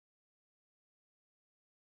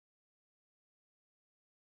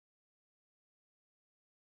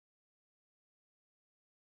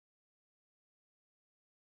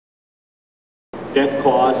That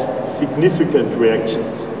caused significant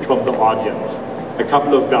reactions from the audience. A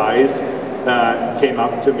couple of guys came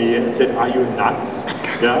up to me and said, "Are you nuts?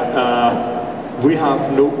 Yeah, we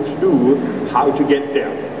have no clue how to get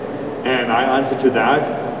there." And I answered to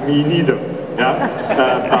that, "Me neither." Yeah,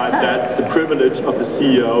 but that's the privilege of a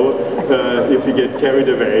CEO if you get carried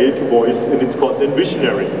away to voice, and it's called then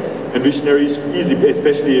visionary. And visionary is easy,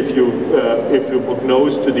 especially if you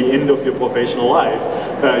prognose to the end of your professional life.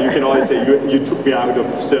 You can always say, you took me out of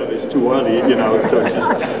service too early, you know, so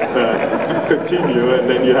just continue, and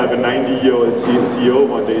then you have a 90-year-old CEO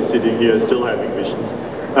one day sitting here still having visions.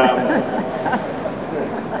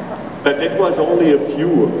 But that was only a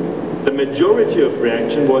few. The majority of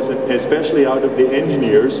reaction was, especially out of the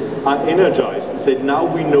engineers, are energized and said, now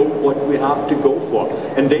we know what we have to go for.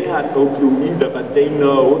 And they had no clue either, but they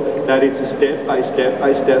know that it's a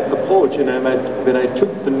step-by-step approach. And when I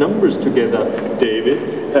took the numbers together, David,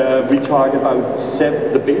 we talk about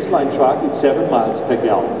the baseline truck, it's 7 miles per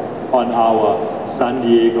gallon on our San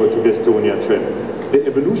Diego to Gastonia trip. The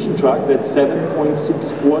Evolution truck, that's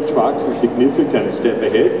 7.64 trucks, a significant step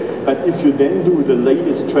ahead. But if you then do the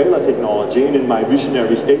latest trailer technology, and in my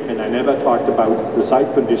visionary statement, I never talked about the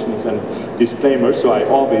site conditions and disclaimers, so I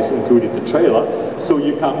always included the trailer. So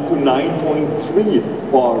you come to 9.3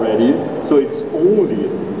 already. So it's only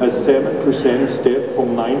a 7% step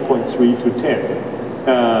from 9.3 to 10.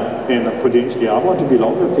 And potentially I want to be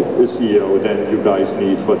longer the CEO than you guys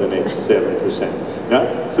need for the next 7%.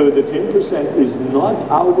 Yeah? So the 10% is not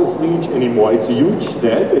out of reach anymore. It's a huge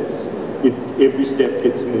step. Every step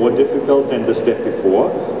gets more difficult than the step before.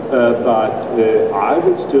 But I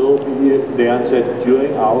would still be there and said,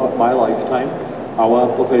 during my lifetime, our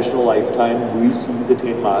professional lifetime, we see the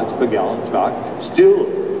 10 miles per gallon truck. Still,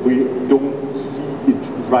 we don't see it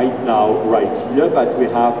right now, right here, but we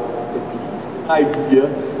have idea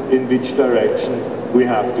in which direction we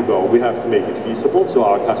have to go. We have to make it feasible, so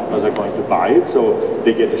our customers are going to buy it, so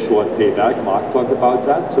they get a short payback. Mark talked about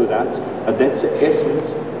that, so that's the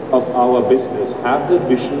essence of our business. Have the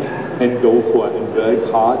vision and go for it, and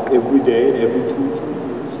work hard every day and every 2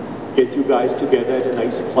 years. Get you guys together at a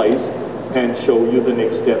nice place and show you the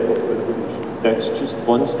next step of evolution. That's just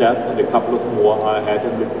one step, and a couple of more are ahead,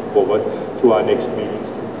 and looking forward to our next meetings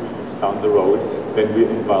 2-3 years down the road when we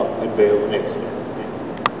unveil the next step.